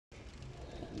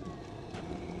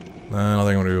I don't think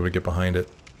I'm going to be able to get behind it.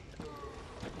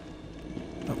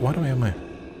 Why do I have my...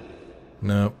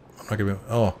 No, I'm not going to be...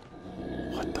 Oh.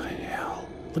 What the hell?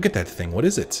 Look at that thing. What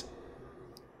is it?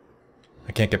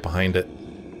 I can't get behind it.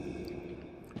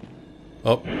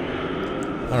 Oh.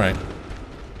 Alright.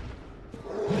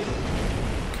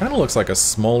 Kind of looks like a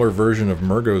smaller version of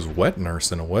Murgo's wet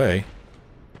nurse in a way.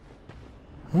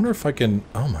 I wonder if I can...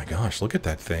 Oh my gosh, look at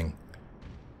that thing.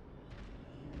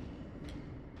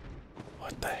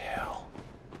 What the hell?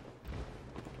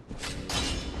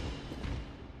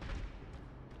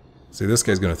 See, this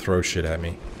guy's gonna throw shit at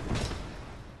me.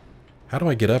 How do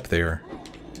I get up there?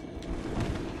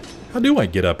 How do I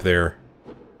get up there?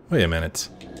 Wait a minute.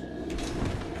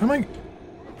 How am I...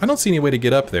 I don't see any way to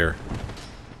get up there.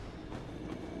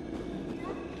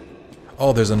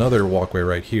 Oh, there's another walkway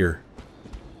right here.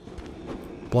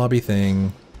 Blobby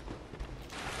thing.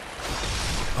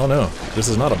 Oh no, this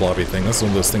is not a blobby thing. This is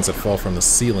one of those things that fall from the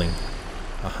ceiling.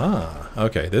 Aha.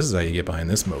 Okay, this is how you get behind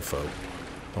this mofo.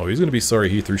 Oh, he's gonna be sorry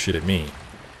he threw shit at me.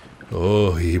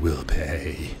 Oh, he will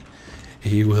pay.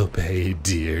 He will pay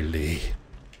dearly.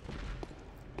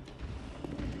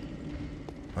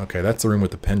 Okay, that's the room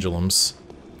with the pendulums.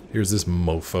 Here's this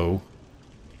mofo.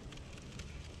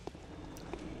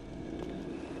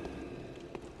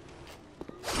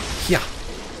 Yeah.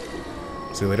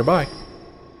 See you later, bye.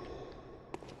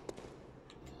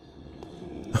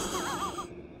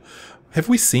 Have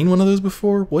we seen one of those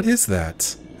before? What is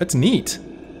that? That's neat.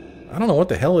 I don't know what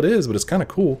the hell it is, but it's kind of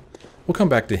cool. We'll come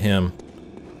back to him.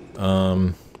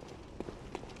 Go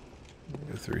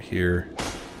through here.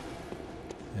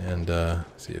 And,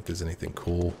 see if there's anything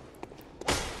cool.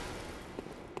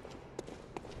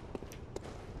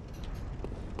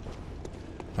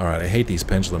 Alright, I hate these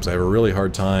pendulums. I have a really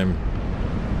hard time...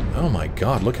 Oh my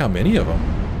god, look how many of them.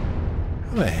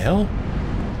 How the hell?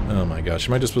 Oh my gosh,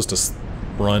 am I just supposed to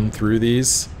run through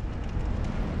these?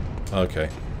 Okay.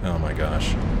 Oh my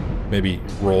gosh. Maybe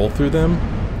roll through them?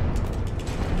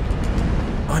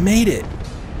 I made it!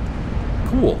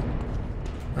 Cool.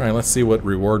 Alright, let's see what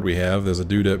reward we have. There's a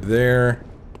dude up there.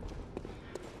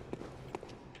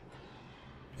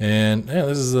 And, yeah,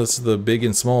 this is the big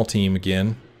and small team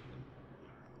again.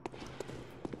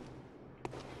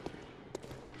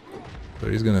 So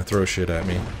he's gonna throw shit at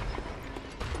me.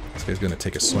 This guy's gonna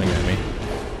take a swing at me.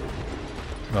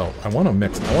 Oh, I wanna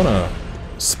mix. I wanna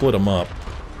split them up.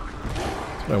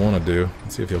 That's what I wanna do.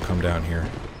 Let's see if he'll come down here.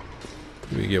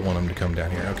 Maybe get one of them to come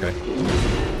down here. Okay.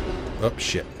 Oh,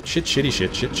 shit. Shit, shitty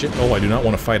shit, shit, shit. Oh, I do not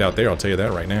want to fight out there, I'll tell you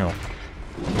that right now.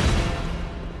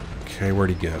 Okay,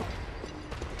 where'd he go?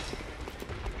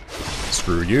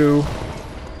 Screw you.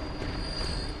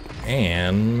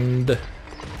 And...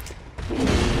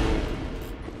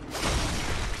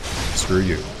 Screw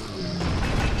you.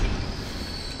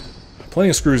 Plenty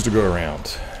of screws to go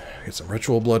around. Get some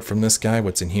ritual blood from this guy.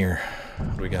 What's in here?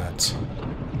 What do we got?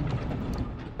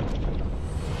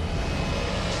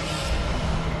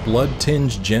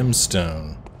 Blood-tinged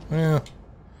gemstone. Well,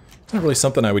 it's not really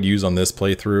something I would use on this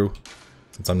playthrough,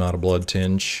 since I'm not a blood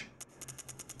tinge.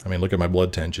 I mean, look at my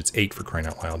blood tinge. It's 8 for crying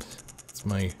out loud. It's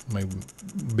my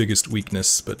biggest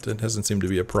weakness, but it doesn't seem to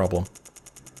be a problem.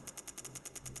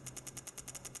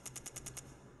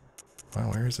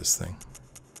 Wow, where is this thing?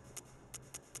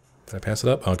 Did I pass it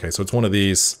up? Okay, so it's one of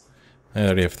these. I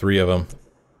already have 3 of them.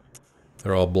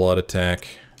 They're all blood attack.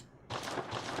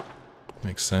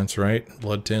 Makes sense, right?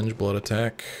 Blood tinge, blood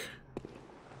attack.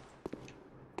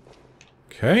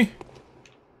 Okay.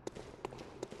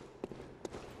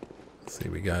 Let's see,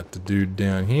 we got the dude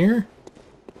down here.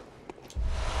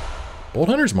 Bolt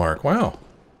Hunter's Mark, wow.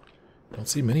 Don't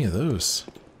see many of those.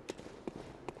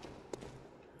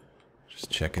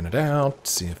 Just checking it out,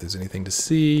 see if there's anything to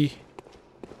see.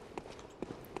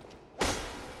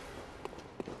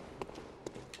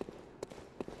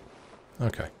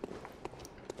 Okay.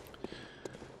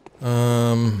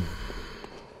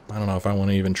 I don't know if I want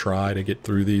to even try to get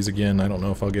through these again. I don't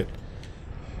know if I'll get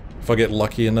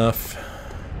lucky enough.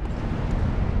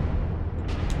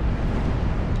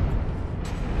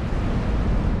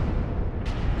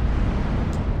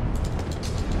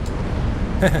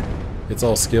 It's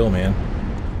all skill, man.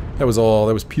 That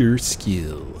was pure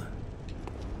skill.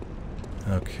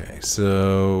 Okay,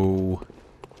 so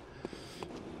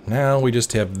now we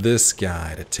just have this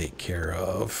guy to take care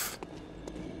of.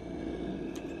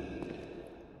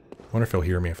 I wonder if he'll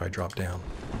hear me if I drop down.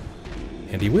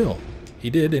 And he will. He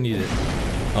did, and he did.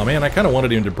 Oh man, I kind of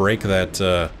wanted him to break that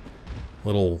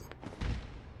little,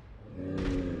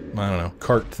 I don't know,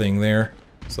 cart thing there,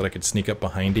 so that I could sneak up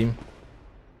behind him.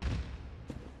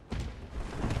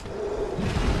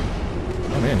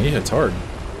 Oh man, he hits hard.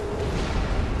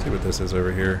 See what this is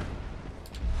over here.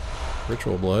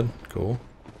 Ritual blood. Cool.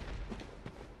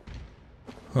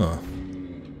 Huh.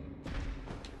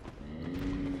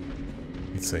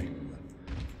 Let's see.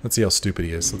 Let's see how stupid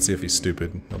he is. Let's see if he's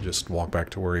stupid. He'll just walk back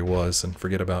to where he was and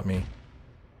forget about me.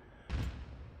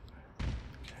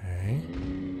 Okay.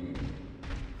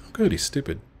 Oh good, he's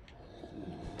stupid.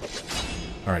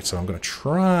 Alright, so I'm going to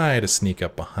try to sneak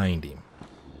up behind him.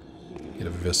 Get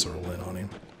a visceral in on him.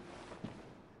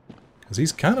 Because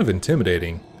he's kind of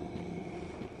intimidating.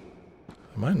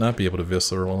 I might not be able to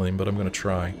visceral him, but I'm going to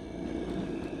try.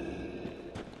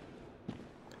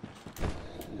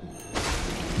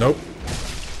 Nope.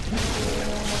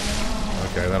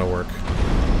 Okay, that'll work.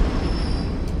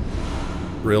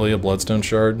 Really? A bloodstone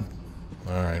shard?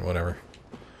 Alright, whatever.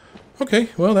 Okay,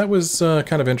 well that was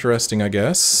kind of interesting, I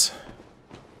guess.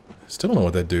 Still don't know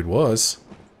what that dude was.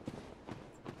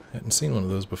 Hadn't seen one of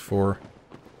those before.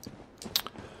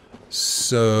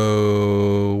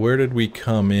 So, where did we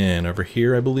come in? Over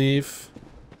here, I believe?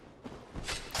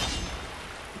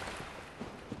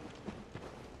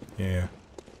 Yeah.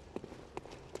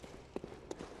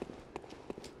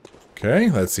 Okay,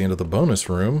 that's the end of the bonus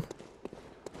room.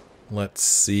 Let's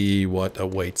see what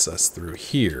awaits us through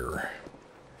here.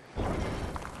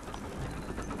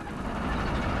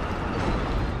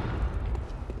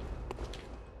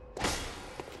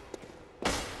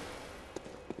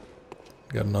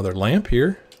 Got another lamp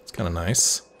here. It's kind of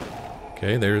nice.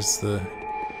 Okay, there's the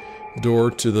door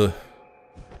to the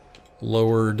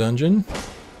lower dungeon.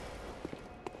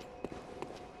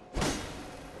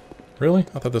 Really?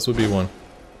 I thought this would be one.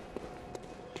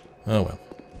 Oh well.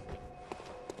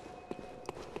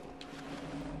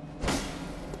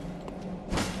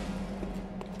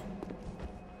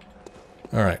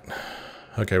 Alright.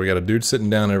 Okay, we got a dude sitting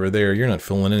down over there. You're not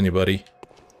fooling anybody.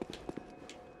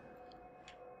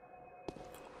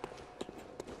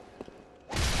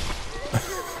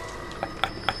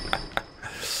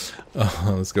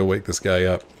 Oh, let's go wake this guy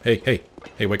up. Hey, hey,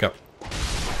 hey, wake up.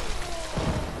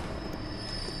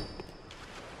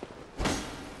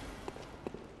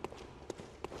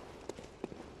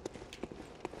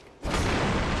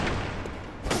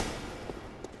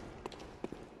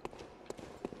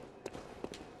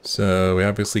 So, we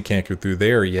obviously can't go through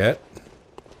there yet.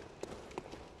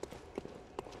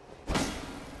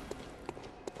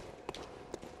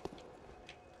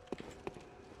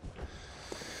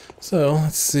 So,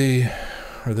 let's see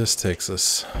where this takes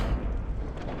us.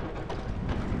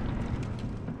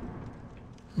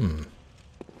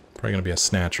 Probably gonna be a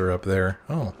snatcher up there.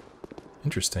 Oh,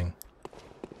 interesting.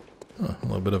 Oh, a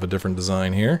little bit of a different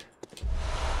design here.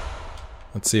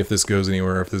 Let's see if this goes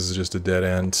anywhere, if this is just a dead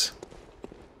end.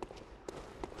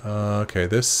 Okay,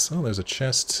 this... Oh, there's a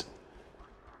chest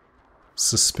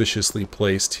suspiciously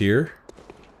placed here.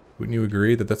 Wouldn't you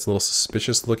agree that that's a little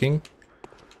suspicious looking?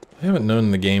 I haven't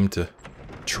known the game to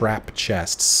trap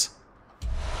chests.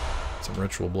 Some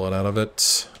ritual blood out of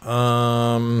it.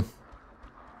 I'm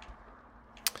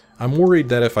worried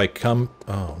that if I come...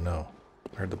 Oh, no.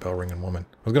 I heard the bell ringing woman.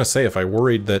 I was gonna say, if I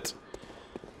worried that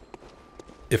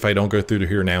if I don't go through to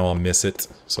here now, I'll miss it.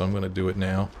 So I'm gonna do it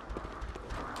now.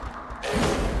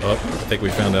 Oh, I think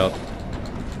we found out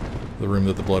the room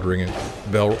that the bell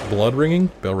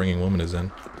ringing woman is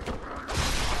in.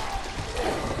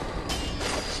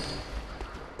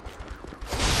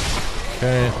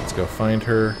 Okay, let's go find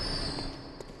her.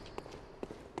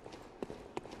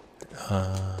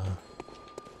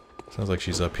 Sounds like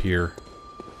she's up here.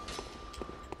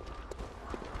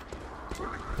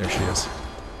 There she is.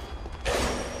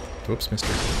 Whoops, missed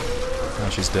her. Now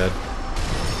she's dead.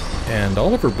 And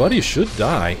all of her buddies should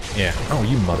die. Yeah. Oh,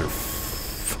 you mother...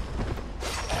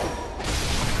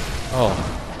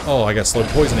 Oh. Oh, I got slow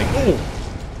poisoning. Oh!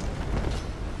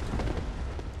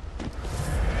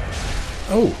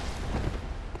 Oh!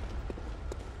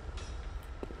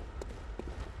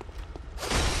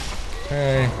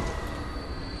 Okay.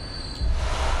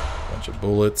 Bunch of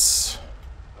bullets.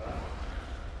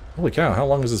 Holy cow, how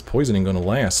long is this poisoning going to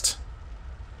last?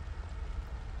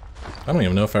 I don't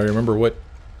even know if I remember what...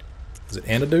 Is it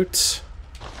antidote?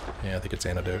 Yeah, I think it's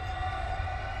antidote.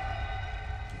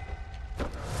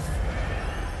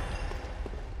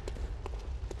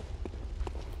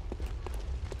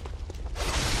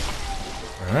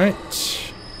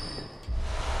 Alright.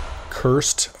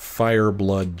 Cursed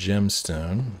Fireblood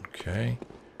Gemstone. Okay.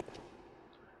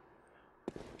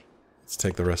 Let's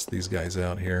take the rest of these guys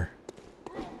out here.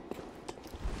 So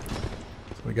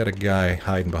we got a guy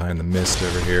hiding behind the mist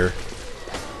over here.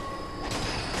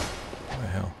 What the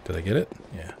hell? Did I get it?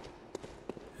 Yeah.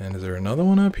 And is there another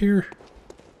one up here?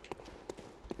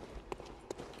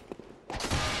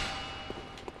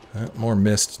 More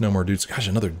mist, no more dudes. Gosh,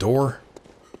 another door?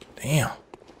 Damn.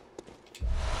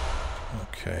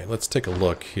 Okay, let's take a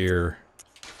look here.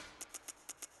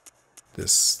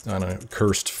 This, I don't know,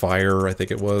 cursed fire, I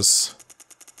think it was.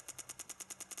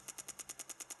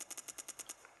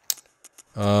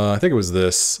 I think it was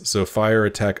this. So fire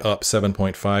attack up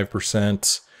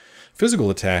 7.5%. Physical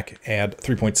attack add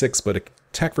 3.6, but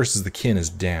attack versus the kin is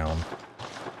down.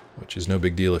 Which is no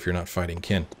big deal if you're not fighting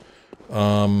kin.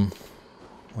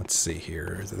 Let's see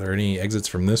here. Is there any exits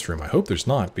from this room? I hope there's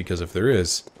not, because if there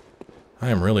is, I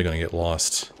am really going to get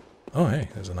lost. Oh, hey,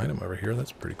 there's an item over here.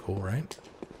 That's pretty cool, right?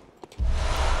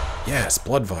 Yes,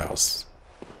 blood vials.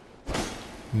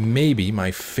 Maybe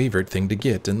my favorite thing to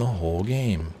get in the whole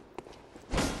game.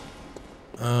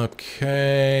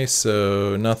 Okay,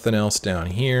 so nothing else down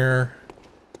here.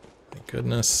 Thank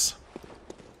goodness.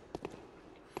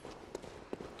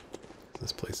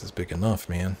 This place is big enough,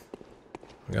 man.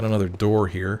 We got another door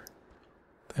here.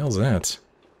 What the hell's that?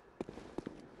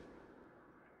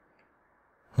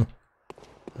 Huh.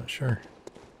 Not sure.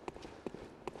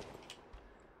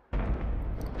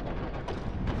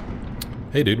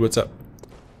 Hey dude, what's up?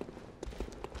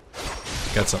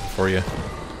 Got something for you.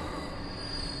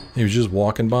 He was just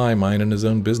walking by, minding his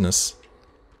own business.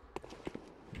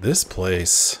 This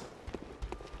place.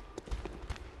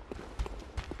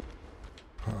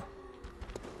 Huh.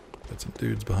 Got some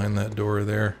dudes behind that door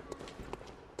there.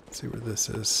 Let's see where this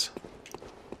is.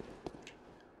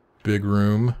 Big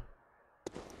room.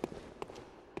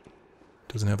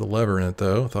 Doesn't have the lever in it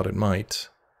though. Thought it might.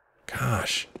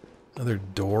 Gosh. Another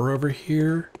door over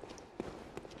here?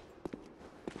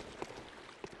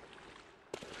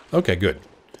 Okay, good.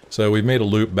 So we've made a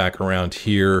loop back around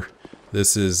here.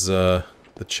 This is the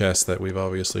chest that we've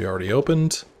obviously already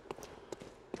opened.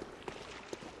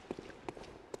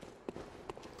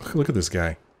 Look at this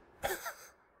guy.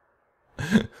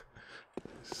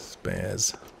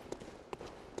 Spaz.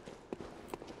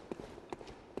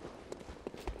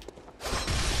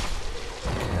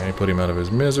 Okay, put him out of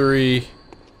his misery.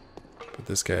 Put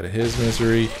this guy to his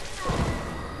misery.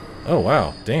 Oh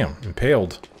wow, damn,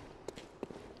 impaled.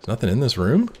 There's nothing in this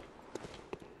room?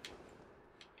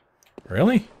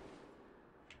 Really?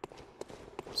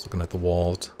 Just looking at the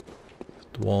walls.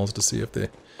 The walls to see if they...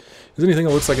 Is anything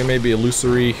that looks like it may be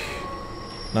illusory?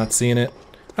 Not seeing it?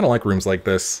 I don't like rooms like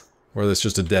this, where there's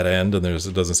just a dead end and there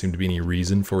doesn't seem to be any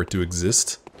reason for it to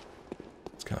exist.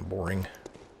 It's kind of boring.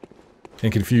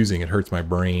 And confusing, it hurts my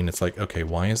brain. It's like, okay,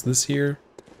 why is this here?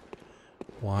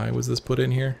 Why was this put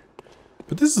in here?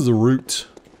 But this is a root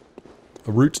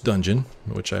dungeon,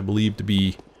 which I believe to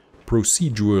be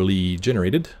procedurally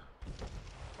generated.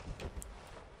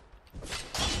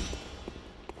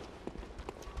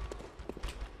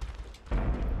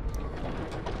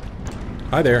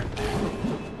 Hi there.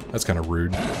 That's kind of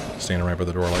rude, standing right by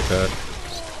the door like that.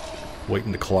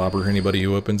 Waiting to clobber anybody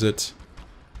who opens it.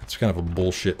 That's kind of a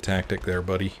bullshit tactic there,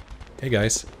 buddy. Hey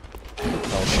guys.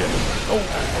 Oh shit. Oh!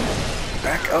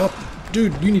 Back up!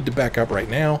 Dude, you need to back up right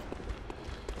now.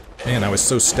 Man, I was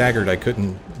so staggered I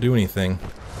couldn't do anything.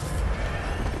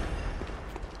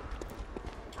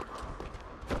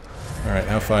 Alright,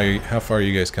 how far are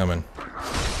you guys coming?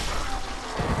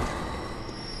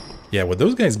 Yeah, when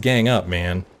those guys gang up,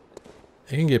 man,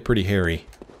 they can get pretty hairy.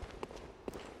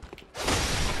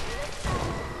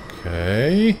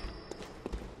 Okay.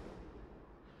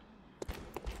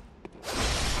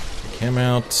 Take him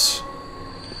out.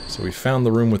 So we found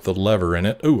the room with the lever in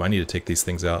it. Ooh, I need to take these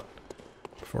things out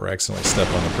before I accidentally step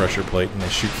on the pressure plate and they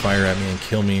shoot fire at me and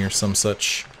kill me or some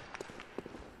such.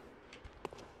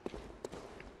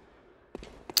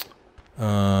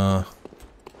 Oh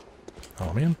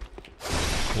man.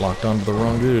 Locked onto the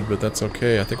wrong dude, but that's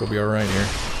okay. I think we'll be alright here.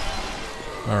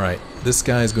 Alright, this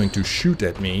guy's going to shoot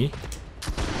at me.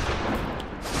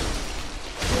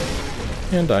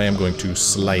 And I am going to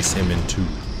slice him in two.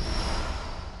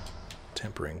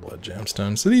 Tempering blood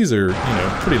gemstones. So these are, you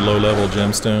know, pretty low-level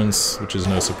gemstones, which is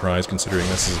no surprise considering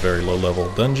this is a very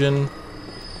low-level dungeon.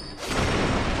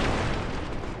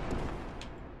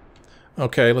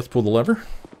 Okay, let's pull the lever.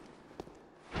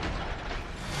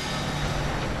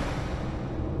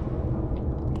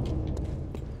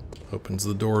 Opens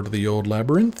the door to the old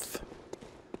labyrinth.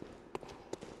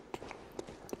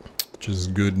 Which is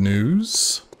good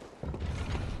news.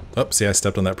 Oh, see, I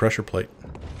stepped on that pressure plate.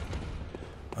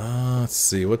 Let's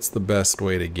see, what's the best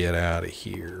way to get out of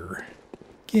here?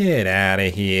 Get out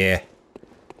of here.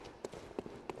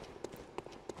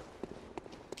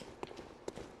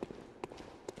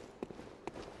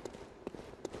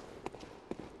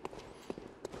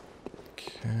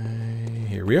 Okay,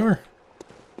 here we are.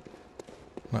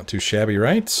 Not too shabby,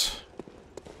 right?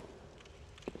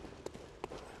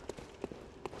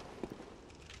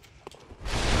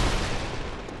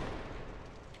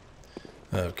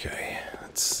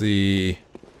 see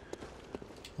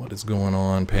what is going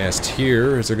on past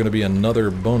here. Is there going to be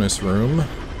another bonus room?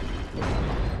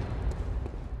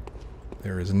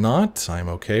 There is not. I'm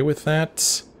okay with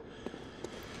that.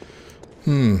 I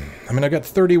mean, I've got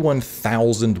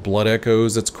 31,000 blood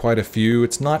echoes. That's quite a few.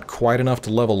 It's not quite enough to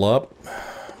level up.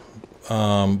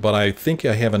 But I think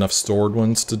I have enough stored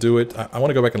ones to do it. I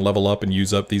want to go back and level up and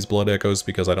use up these blood echoes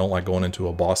because I don't like going into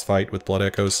a boss fight with blood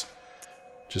echoes.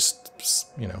 Just,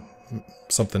 you know,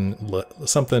 something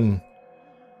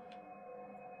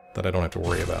that I don't have to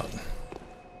worry about.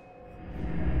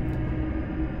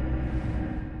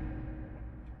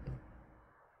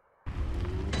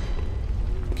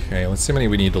 Okay, let's see how many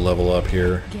we need to level up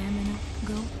here.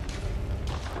 Go.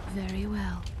 Very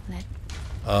well.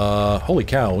 Holy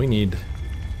cow, we need,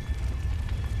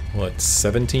 what,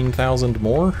 17,000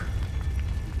 more?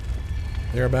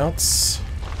 Thereabouts?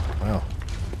 Wow.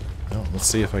 Well, let's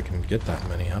see if I can get that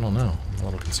many. I don't know. I'm a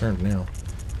little concerned now.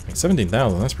 I mean,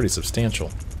 17,000, that's pretty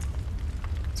substantial.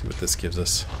 Let's see what this gives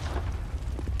us.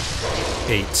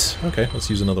 8. Okay, let's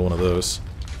use another one of those.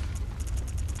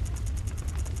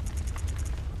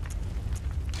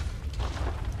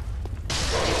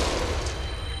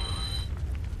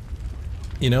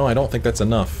 You know, I don't think that's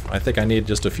enough. I think I need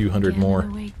just a few hundred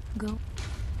more. Go.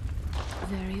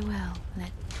 Very well.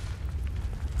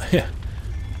 Yeah.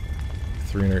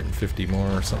 350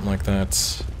 more or something like that.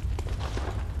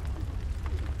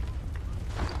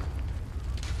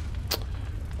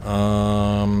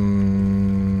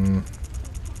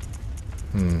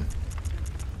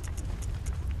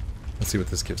 Let's see what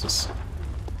this gives us.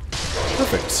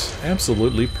 Perfect.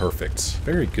 Absolutely perfect.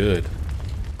 Very good.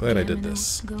 Glad I did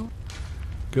this.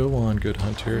 Go on, good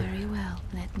hunter. Very well.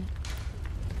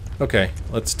 Okay,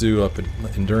 let's do up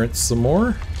endurance some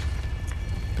more.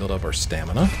 Build up our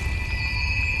stamina.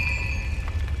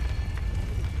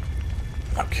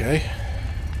 Okay.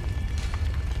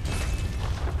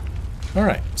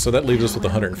 Alright, so that leaves us with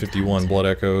 151 blood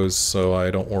echoes, so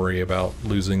I don't worry about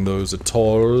losing those at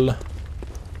all.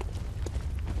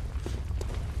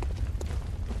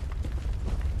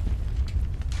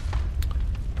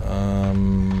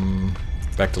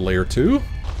 Back to layer 2.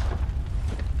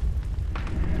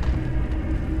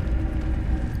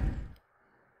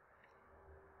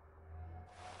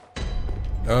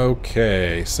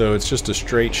 Okay, so it's just a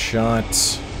straight shot.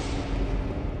 Just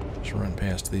run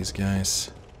past these guys.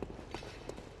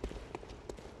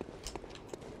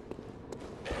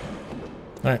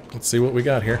 Alright, let's see what we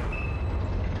got here.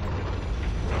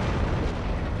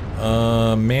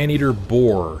 Maneater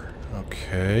Boar.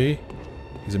 Okay.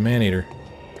 He's a man-eater.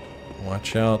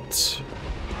 Watch out.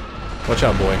 Watch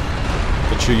out, boy.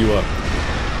 He'll chew you up.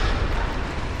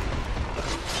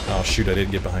 Oh, shoot, I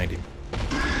didn't get behind him.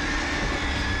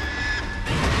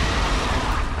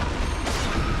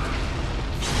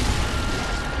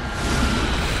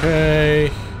 Okay.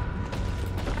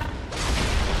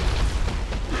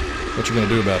 What you gonna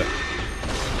do about it?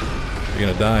 You're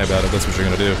gonna die about it, that's what you're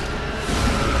gonna do.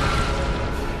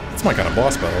 That's my kind of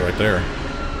boss battle right there.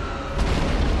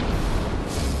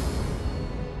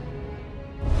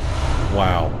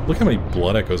 Wow, look how many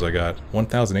blood echoes I got.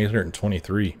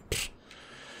 1,823.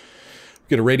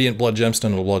 Get a radiant blood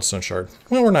gemstone and a bloodstone shard.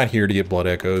 Well, we're not here to get blood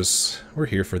echoes. We're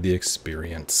here for the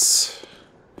experience.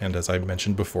 And as I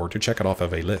mentioned before, to check it off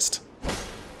of a list.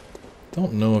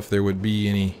 Don't know if there would be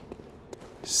any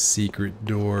secret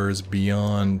doors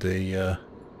beyond a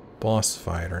boss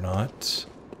fight or not.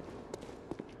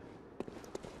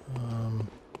 But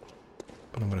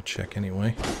I'm going to check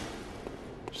anyway.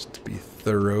 Just to be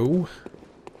thorough.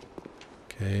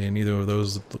 Okay, neither of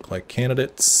those look like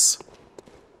candidates.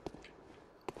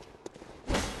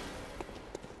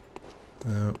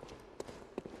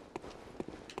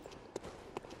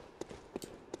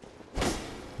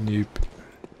 Nope.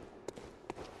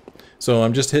 So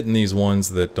I'm just hitting these ones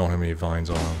that don't have any vines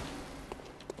on them.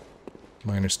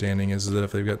 My understanding is that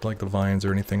if they've got like the vines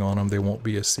or anything on them, they won't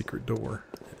be a secret door.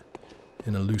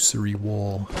 An illusory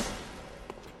wall.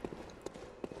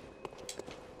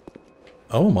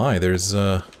 Oh my, there's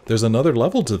another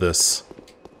level to this.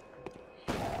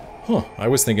 Huh, I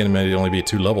was thinking it might only be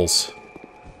 2 levels.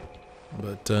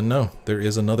 But no, there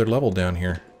is another level down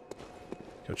here.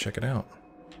 Go check it out.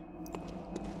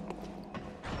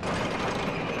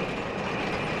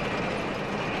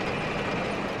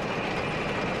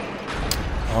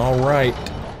 Alright,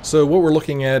 so what we're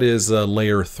looking at is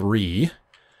layer 3.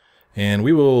 And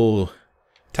we will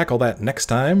tackle that next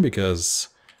time because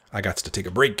I got to take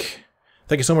a break.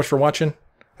 Thank you so much for watching.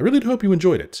 I really do hope you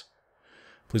enjoyed it.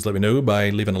 Please let me know by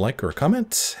leaving a like or a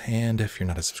comment. And if you're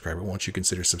not a subscriber, won't you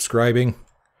consider subscribing?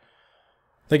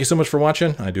 Thank you so much for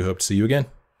watching. I do hope to see you again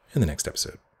in the next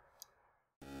episode.